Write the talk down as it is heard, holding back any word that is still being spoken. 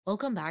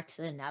Welcome back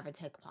to the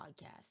Navitech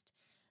podcast.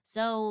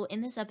 So,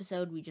 in this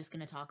episode, we're just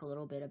going to talk a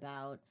little bit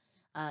about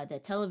the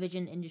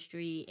television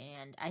industry,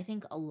 and I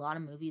think a lot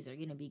of movies are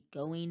going to be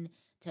going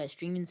to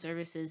streaming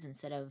services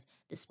instead of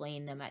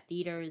displaying them at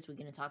theaters. We're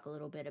going to talk a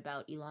little bit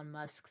about Elon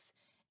Musk's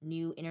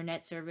new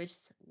internet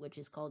service, which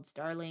is called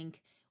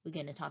Starlink. We're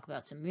going to talk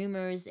about some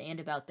rumors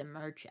and about the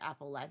March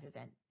Apple Live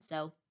event.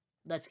 So,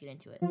 let's get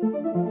into it.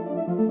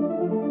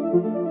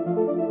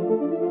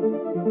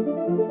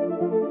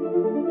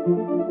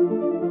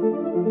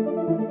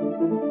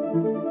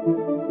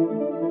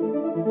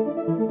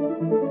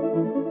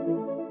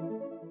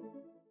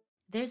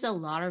 There's a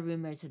lot of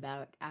rumors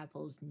about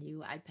Apple's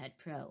new iPad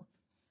Pro.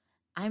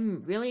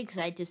 I'm really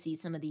excited to see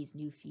some of these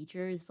new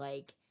features,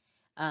 like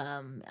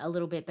a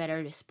little bit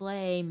better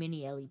display,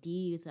 mini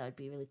LEDs. That would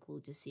be really cool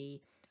to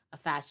see. A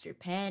faster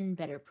pen,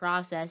 better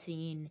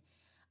processing,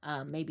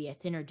 maybe a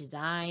thinner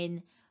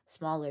design,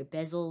 smaller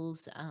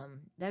bezels.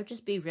 That would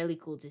just be really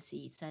cool to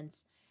see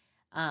since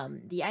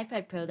the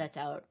iPad Pro that's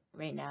out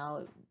right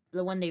now,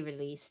 the one they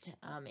released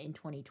in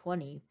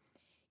 2020,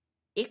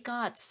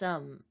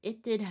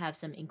 it did have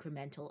some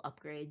incremental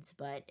upgrades,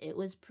 but it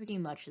was pretty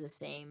much the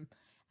same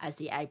as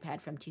the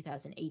iPad from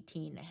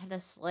 2018. It had a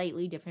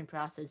slightly different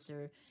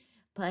processor,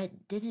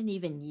 but didn't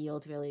even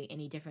yield really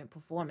any different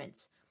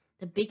performance.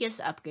 The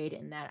biggest upgrade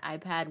in that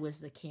iPad was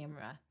the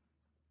camera.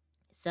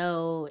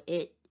 So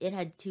it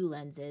had two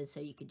lenses, so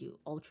you could do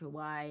ultra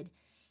wide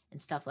and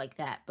stuff like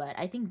that. But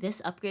I think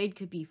this upgrade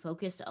could be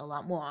focused a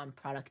lot more on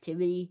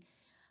productivity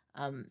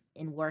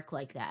in work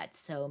like that.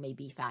 So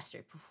maybe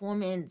faster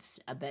performance,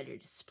 a better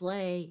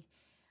display,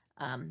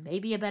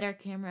 maybe a better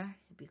camera.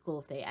 It'd be cool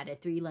if they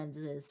added three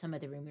lenses. Some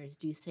of the rumors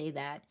do say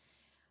that.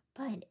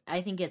 But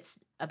I think it's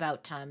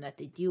about time that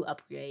they do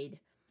upgrade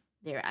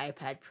their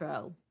iPad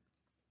Pro.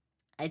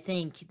 I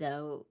think,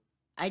 though,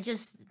 I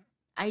just,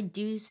 I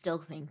do still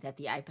think that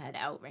the iPad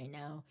out right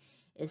now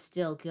is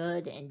still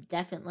good, and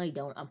definitely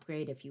don't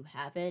upgrade if you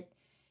have it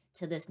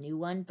to this new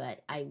one,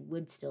 but I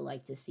would still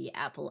like to see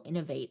Apple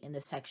innovate in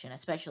this section,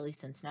 especially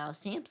since now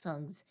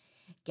Samsung's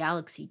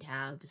Galaxy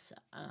Tabs,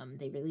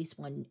 they release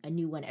a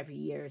new one every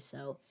year,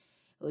 so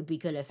it would be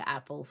good if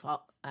Apple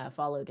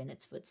followed in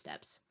its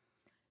footsteps.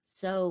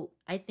 So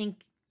I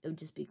think it would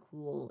just be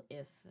cool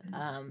if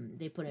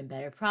they put in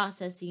better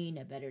processing,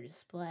 a better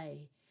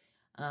display,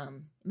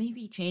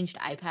 maybe changed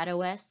iPad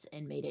OS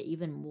and made it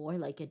even more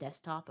like a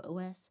desktop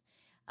OS.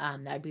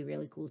 That would be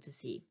really cool to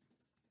see.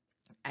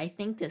 I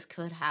think this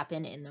could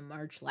happen in the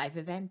March live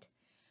event.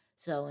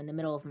 So in the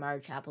middle of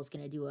March, Apple's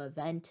going to do an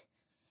event,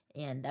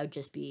 and that would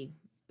just be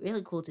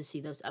really cool to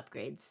see those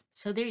upgrades.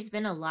 So there's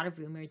been a lot of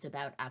rumors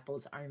about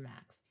Apple's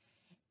ARMAX,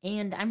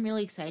 and I'm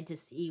really excited to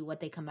see what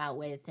they come out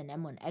with: an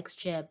M1X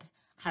chip,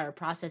 higher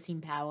processing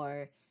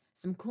power.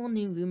 Some cool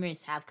new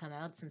rumors have come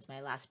out since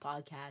my last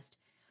podcast.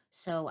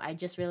 So I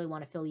just really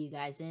want to fill you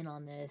guys in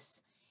on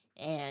this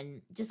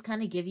and just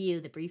kind of give you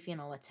the briefing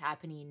on what's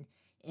happening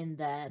in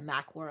the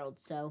Mac world.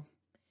 So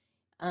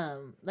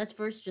let's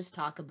first just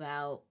talk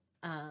about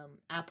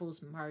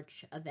Apple's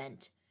March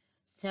event.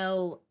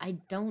 So I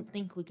don't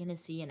think we're gonna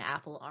see an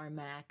Apple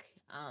RMAC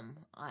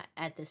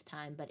at this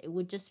time, but it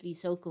would just be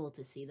so cool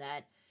to see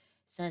that,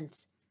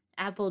 since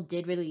Apple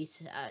did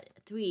release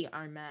three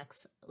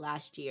RMACs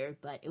last year,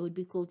 but it would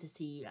be cool to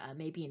see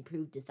maybe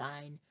improved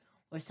design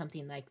or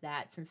something like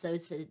that, since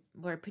those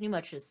were pretty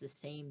much just the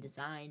same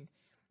design.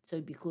 So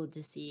it'd be cool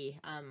to see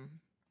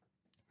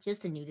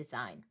just a new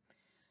design.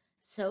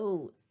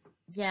 So,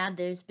 yeah,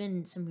 there's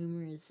been some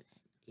rumors,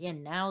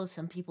 and now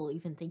some people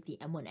even think the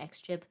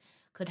M1X chip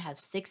could have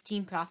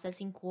 16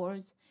 processing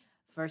cores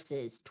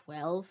versus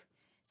 12.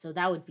 So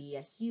that would be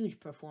a huge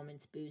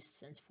performance boost,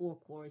 since 4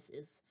 cores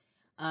is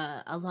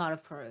a lot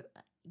of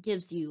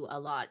gives you a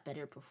lot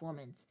better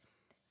performance.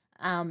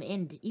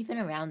 And even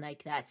around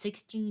like that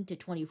 16 to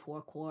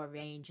 24 core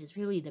range is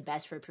really the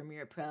best for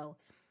Premiere Pro,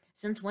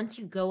 since once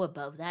you go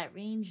above that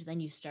range, then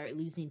you start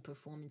losing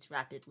performance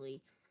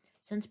rapidly,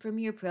 since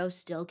Premiere Pro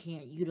still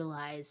can't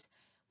utilize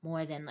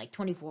more than like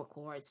 24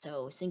 cores,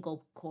 so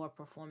single core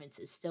performance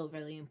is still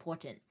really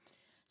important.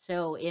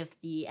 So if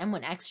the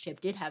M1X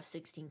chip did have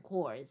 16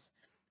 cores,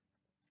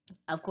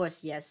 of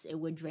course, yes, it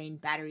would drain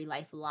battery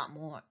life a lot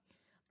more,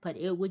 but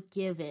it would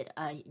give it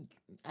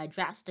a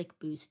drastic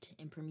boost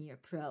in Premiere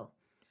Pro.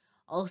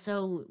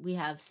 Also, we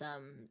have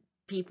some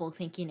people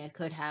thinking it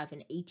could have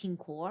an 18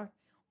 core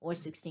or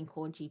 16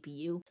 core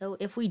GPU. So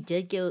if we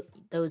did get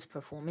those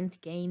performance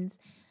gains,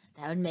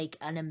 that would make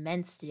an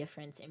immense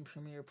difference in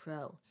Premiere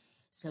Pro.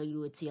 So you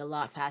would see a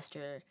lot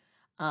faster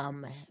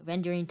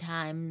rendering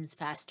times,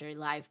 faster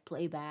live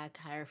playback,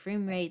 higher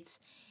frame rates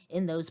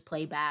in those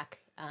playback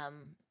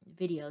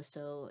videos.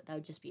 So that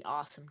would just be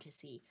awesome to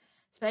see,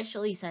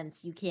 especially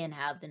since you can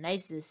have the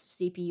nicest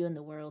CPU in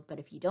the world, but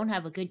if you don't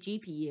have a good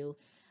GPU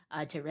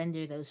to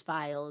render those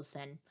files,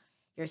 then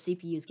your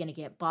CPU is going to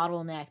get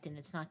bottlenecked, and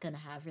it's not going to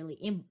have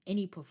really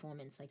any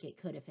performance like it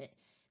could if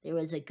there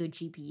was a good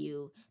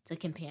GPU to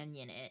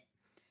companion it.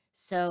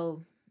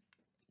 So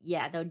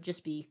yeah, that would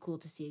just be cool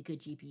to see a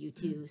good GPU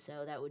too.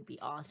 So that would be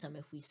awesome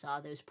if we saw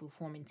those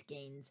performance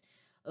gains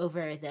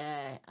over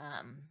the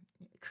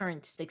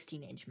current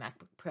 16-inch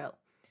MacBook Pro.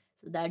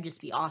 So that would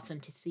just be awesome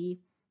to see.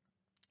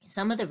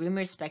 Some of the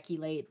rumors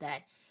speculate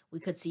that we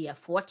could see a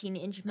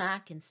 14-inch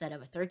Mac instead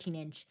of a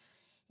 13-inch,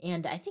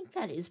 and I think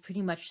that is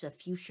pretty much the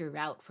future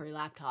route for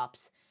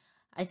laptops.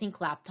 I think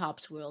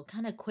laptops will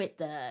kind of quit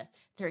the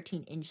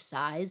 13-inch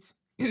size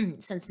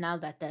since now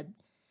that the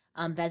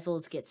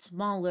bezels get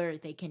smaller,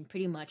 they can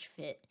pretty much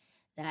fit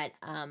that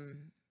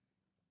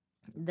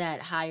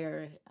that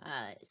higher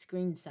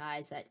screen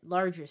size, that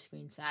larger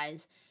screen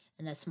size,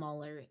 and a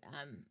smaller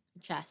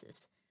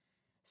chassis.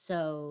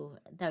 So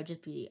that would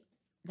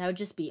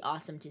just be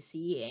awesome to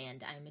see,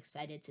 and I'm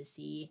excited to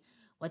see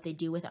what they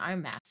do with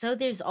ARM Mac. So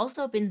there's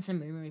also been some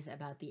rumors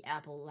about the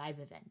Apple Live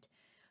event.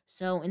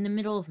 So in the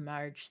middle of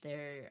March,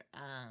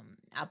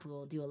 Apple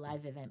will do a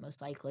live event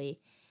most likely,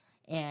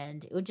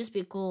 and it would just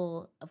be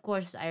cool. Of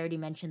course, I already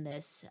mentioned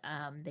this.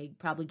 They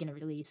probably gonna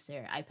release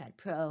their iPad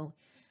Pro,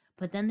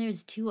 but then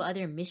there's two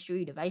other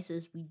mystery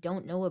devices we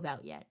don't know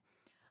about yet.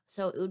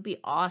 So it would be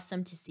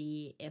awesome to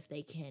see if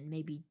they can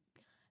maybe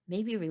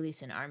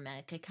release an ARM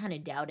Mac. I kind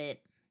of doubt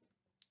it.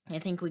 I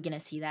think we're gonna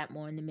see that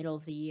more in the middle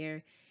of the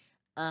year.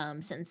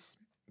 Since,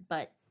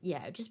 but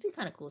yeah, it'd just be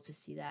kind of cool to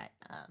see that.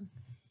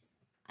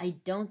 I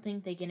don't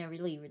think they're gonna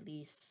really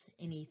release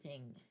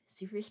anything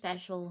super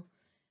special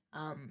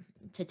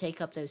to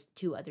take up those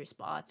two other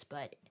spots.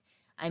 But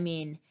I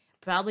mean,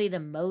 probably the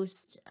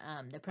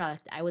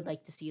product I would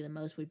like to see the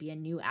most would be a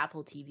new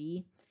Apple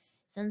TV.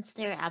 Since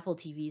their Apple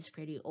TV is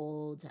pretty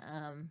old,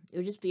 it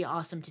would just be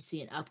awesome to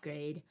see an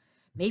upgrade,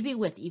 maybe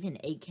with even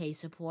 8K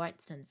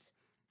support. Since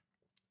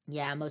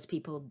yeah, most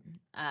people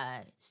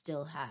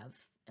still have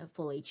a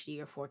full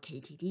HD or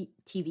 4K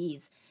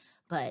TVs,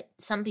 but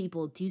some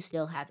people do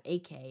still have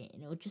 8K,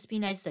 and it would just be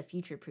nice to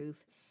future-proof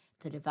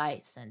the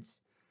device. Since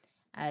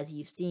as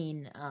you've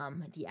seen,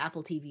 the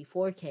Apple TV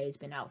 4K has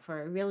been out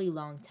for a really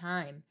long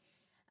time,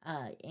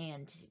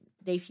 and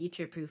they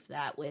future-proof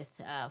that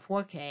with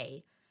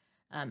 4K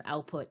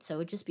output. So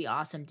it'd just be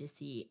awesome to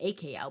see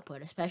 8K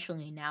output,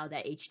 especially now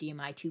that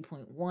HDMI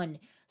 2.1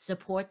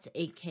 supports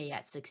 8K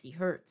at 60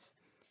 hertz.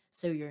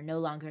 So you're no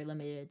longer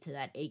limited to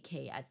that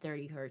 8K at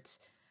 30 hertz.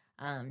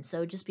 So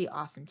it'd just be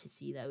awesome to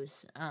see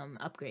those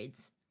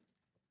upgrades.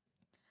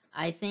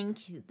 I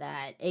think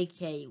that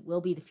 8K will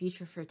be the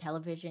future for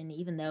television,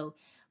 even though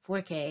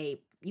 4K,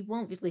 you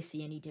won't really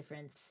see any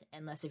difference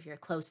unless if you're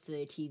close to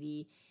the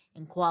TV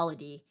in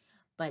quality.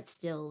 But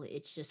still,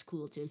 it's just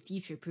cool to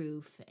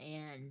future-proof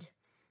and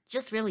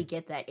just really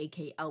get that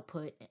 8K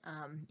output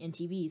in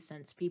TVs,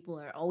 since people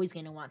are always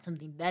going to want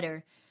something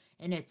better,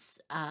 and it's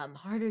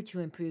harder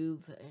to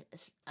improve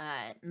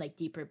like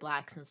deeper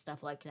blacks and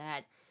stuff like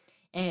that,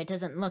 and it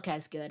doesn't look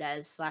as good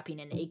as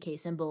slapping an 8K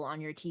symbol on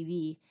your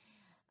TV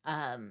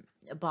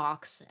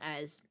box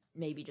as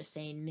maybe just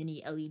saying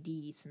mini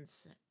LED,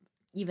 since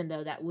even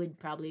though that would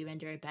probably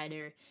render a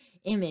better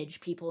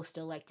image, people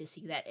still like to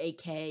see that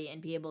 8K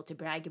and be able to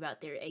brag about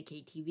their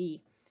 8K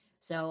TV.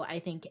 So I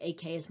think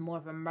 8K is more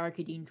of a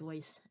marketing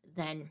choice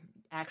than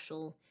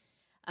actual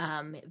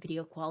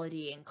video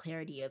quality and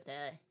clarity of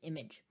the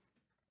image.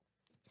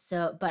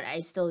 So, but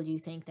I still do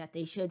think that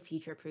they should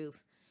future-proof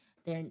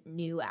their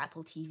new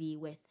Apple TV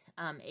with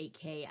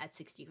 8K at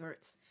 60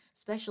 hertz,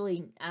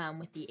 especially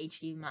with the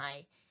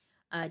HDMI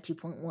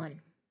 2.1.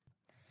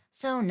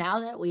 So now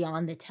that we're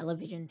on the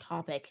television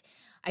topic,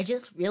 I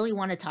just really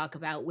want to talk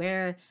about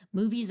where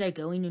movies are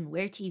going and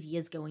where TV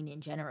is going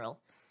in general.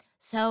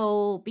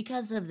 So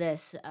because of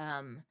this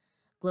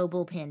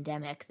global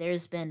pandemic,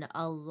 there's been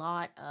a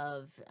lot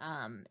of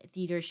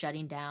theaters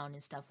shutting down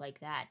and stuff like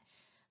that.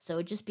 So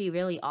it'd just be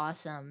really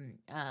awesome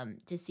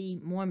to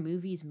see more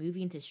movies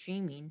moving to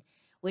streaming,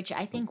 which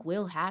I think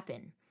will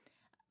happen.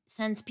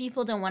 Since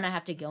people don't want to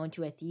have to go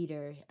into a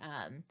theater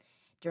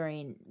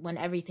during when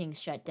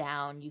everything's shut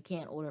down, you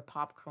can't order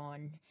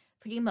popcorn.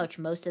 Pretty much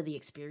most of the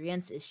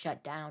experience is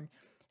shut down.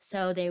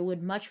 So they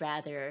would much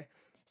rather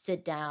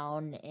sit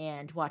down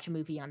and watch a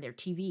movie on their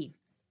TV.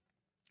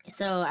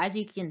 So as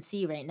you can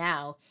see right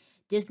now,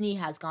 Disney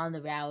has gone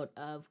the route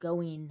of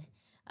going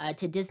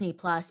to Disney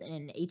Plus,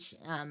 and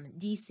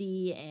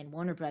DC and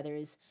Warner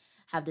Brothers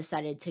have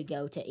decided to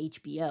go to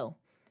HBO.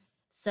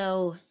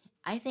 So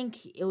I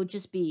think it'll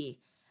just be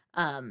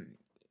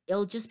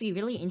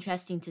really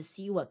interesting to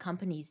see what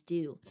companies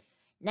do.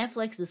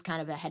 Netflix is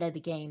kind of ahead of the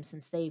game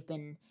since they've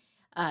been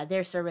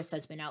their service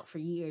has been out for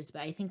years,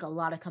 but I think a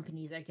lot of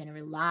companies are going to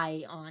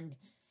rely on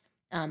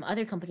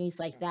other companies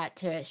like that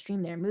to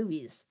stream their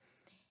movies.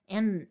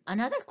 And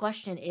another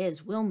question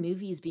is, will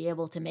movies be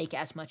able to make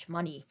as much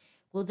money?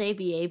 Will they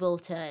be able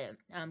to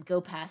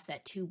go past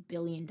that $2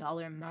 billion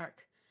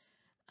mark?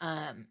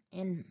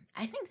 And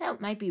I think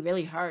that might be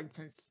really hard,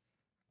 since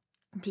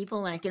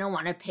people aren't going to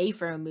want to pay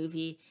for a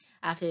movie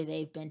after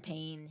they've been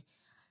paying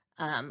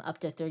up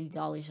to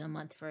 $30 a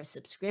month for a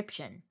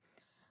subscription.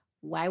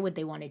 Why would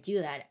they want to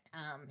do that?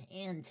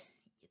 And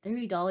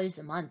 $30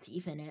 a month,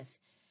 even if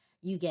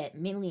you get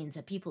millions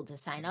of people to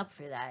sign up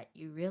for that,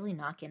 you're really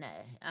not gonna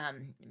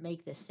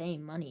make the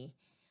same money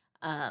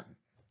um,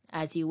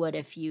 as you would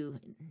if you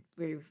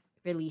were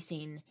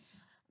releasing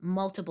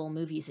multiple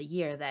movies a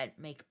year that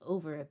make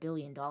over $1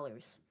 billion.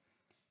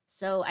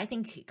 So I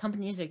think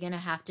companies are gonna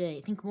have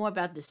to think more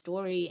about the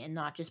story and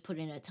not just put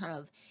in a ton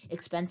of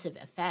expensive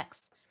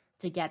effects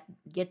to get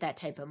that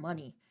type of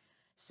money.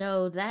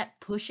 So that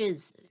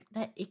pushes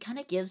that it kind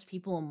of gives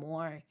people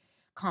more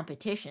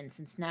competition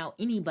since now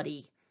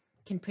anybody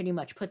can pretty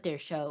much put their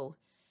show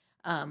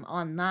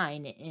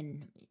online,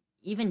 and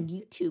even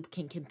YouTube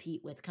can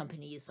compete with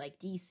companies like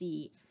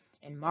DC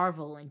and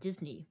Marvel and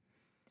Disney.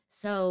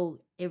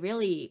 So it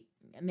really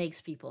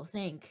makes people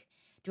think,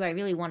 do I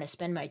really want to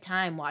spend my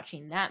time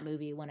watching that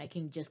movie when I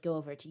can just go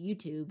over to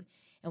YouTube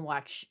and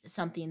watch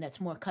something that's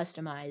more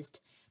customized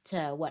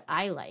to what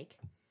I like?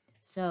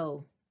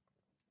 So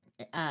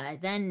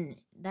then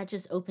that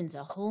just opens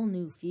a whole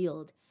new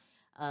field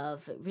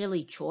of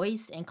really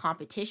choice and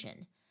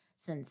competition.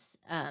 Since,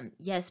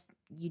 yes,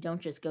 you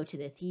don't just go to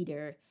the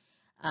theater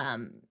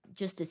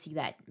just to see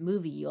that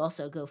movie, you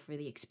also go for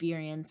the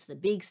experience, the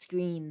big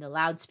screen, the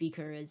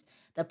loudspeakers,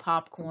 the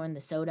popcorn, the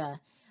soda.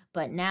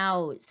 But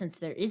now, since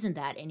there isn't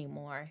that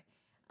anymore,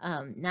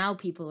 now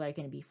people are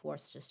going to be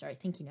forced to start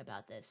thinking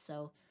about this.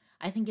 So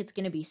I think it's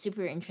going to be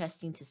super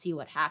interesting to see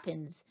what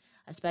happens,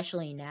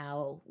 especially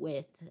now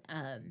with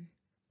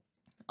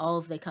all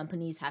of the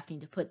companies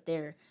having to put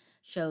their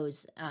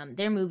shows,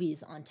 their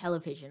movies on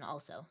television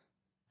also.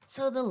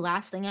 So the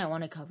last thing I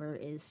want to cover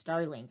is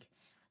Starlink.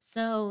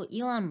 So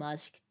Elon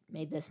Musk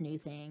made this new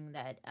thing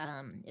that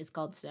is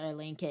called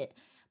Starlink. It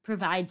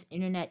provides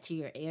internet to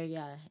your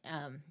area.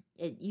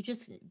 You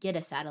just get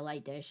a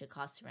satellite dish. It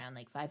costs around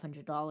like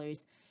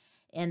 $500,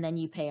 and then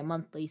you pay a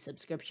monthly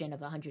subscription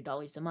of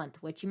 $100 a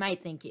month, which you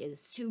might think is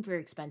super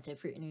expensive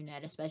for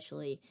internet,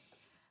 especially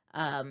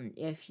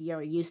if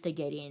you're used to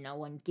getting a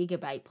 1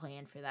 gigabyte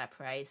plan for that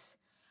price.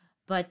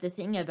 But the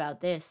thing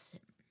about this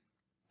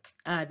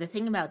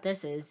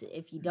is,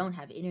 if you don't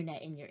have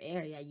internet in your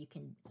area, you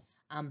can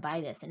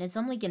buy this, and it's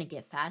only going to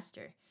get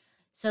faster.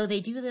 So they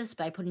do this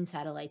by putting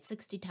satellites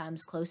 60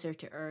 times closer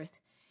to Earth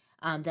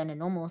than a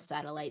normal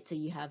satellite, so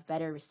you have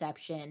better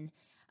reception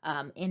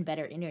and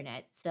better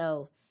internet.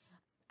 So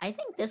I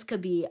think this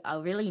could be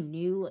a really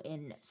new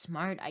and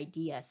smart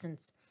idea,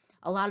 since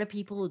a lot of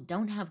people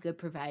don't have good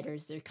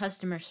providers. Their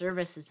customer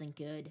service isn't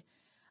good.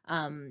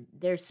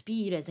 Their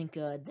speed isn't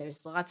good.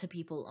 There's lots of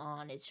people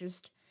on. It's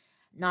just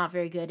not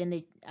very good.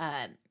 And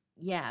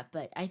yeah,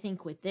 but I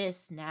think with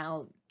this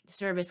now,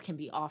 service can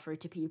be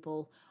offered to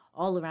people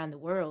all around the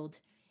world,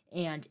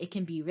 and it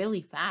can be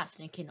really fast,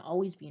 and it can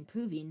always be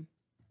improving,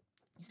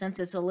 since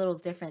it's a little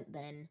different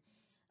than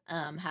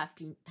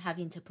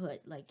having to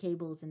put like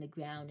cables in the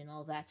ground and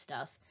all that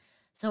stuff.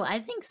 So I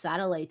think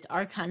satellites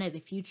are kind of the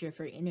future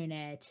for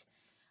internet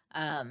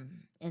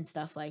and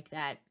stuff like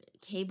that.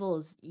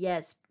 Cables,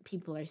 yes,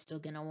 people are still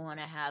gonna want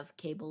to have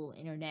cable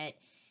internet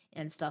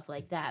and stuff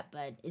like that,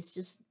 but it's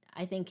just,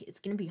 I think it's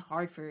gonna be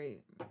hard for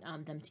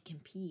them to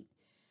compete,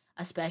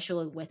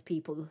 especially with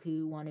people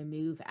who want to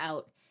move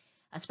out,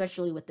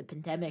 especially with the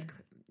pandemic.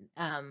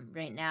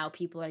 Right now,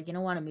 people are going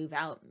to want to move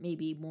out,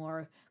 maybe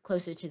more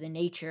closer to the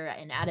nature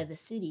and out of the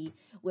city,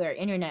 where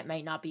internet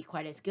might not be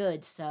quite as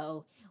good.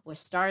 So with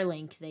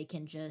Starlink, they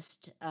can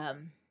just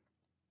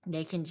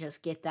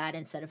get that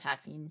instead of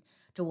having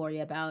to worry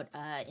about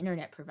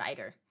internet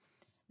provider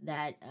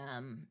that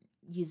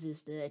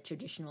uses the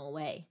traditional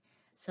way.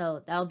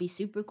 So that'll be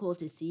super cool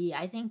to see.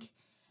 I think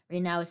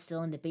right now it's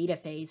still in the beta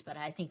phase, but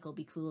I think it'll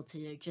be cool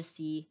to just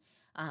see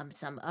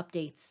some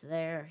updates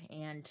there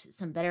and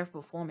some better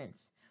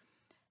performance.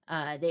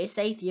 They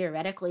say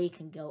theoretically it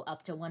can go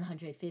up to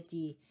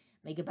 150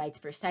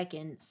 megabytes per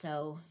second,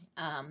 so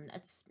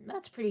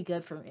that's pretty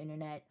good for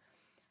internet.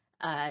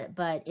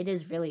 But it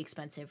is really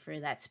expensive for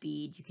that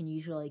speed. You can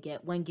usually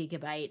get 1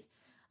 gigabyte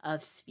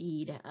of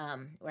speed,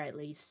 or at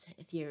least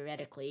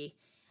theoretically,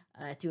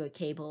 through a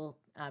cable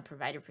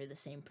provider for the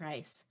same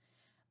price.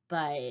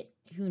 But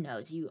who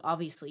knows? You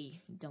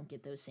obviously don't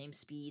get those same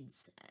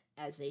speeds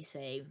as they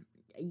say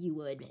you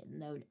would.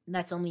 No,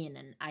 that's only in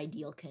an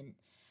ideal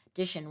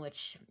condition,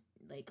 which,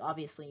 like,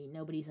 obviously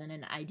nobody's in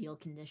an ideal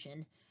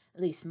condition,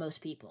 at least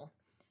most people.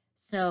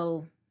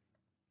 So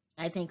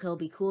I think it'll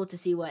be cool to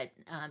see what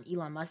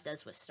Elon Musk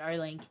does with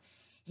Starlink,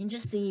 and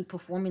just see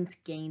performance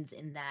gains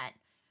in that.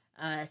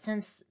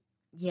 Since,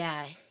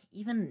 yeah,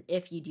 even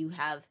if you do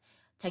have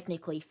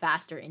technically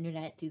faster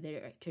internet through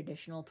their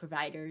traditional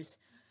providers,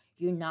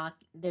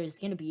 there's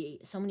going to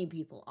be so many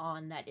people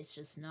on that it's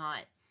just not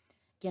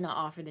going to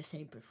offer the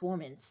same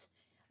performance.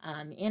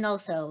 And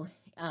also,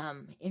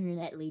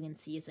 internet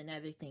latency is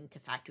another thing to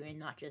factor in,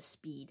 not just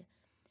speed.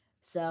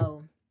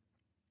 So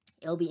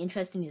it'll be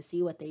interesting to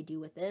see what they do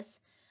with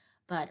this.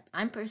 But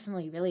I'm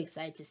personally really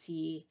excited to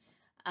see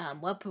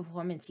what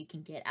performance you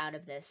can get out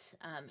of this.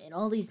 And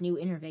all these new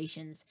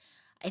innovations,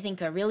 I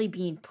think, are really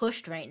being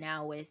pushed right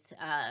now with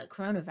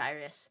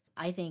coronavirus.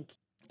 I think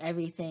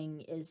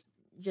everything is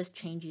just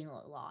changing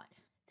a lot.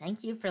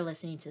 Thank you for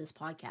listening to this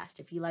podcast.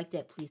 If you liked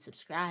it, please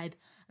subscribe.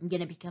 I'm going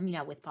to be coming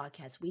out with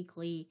podcasts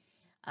weekly.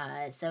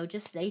 So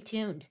just stay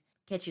tuned.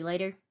 Catch you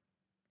later.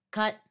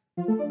 Cut.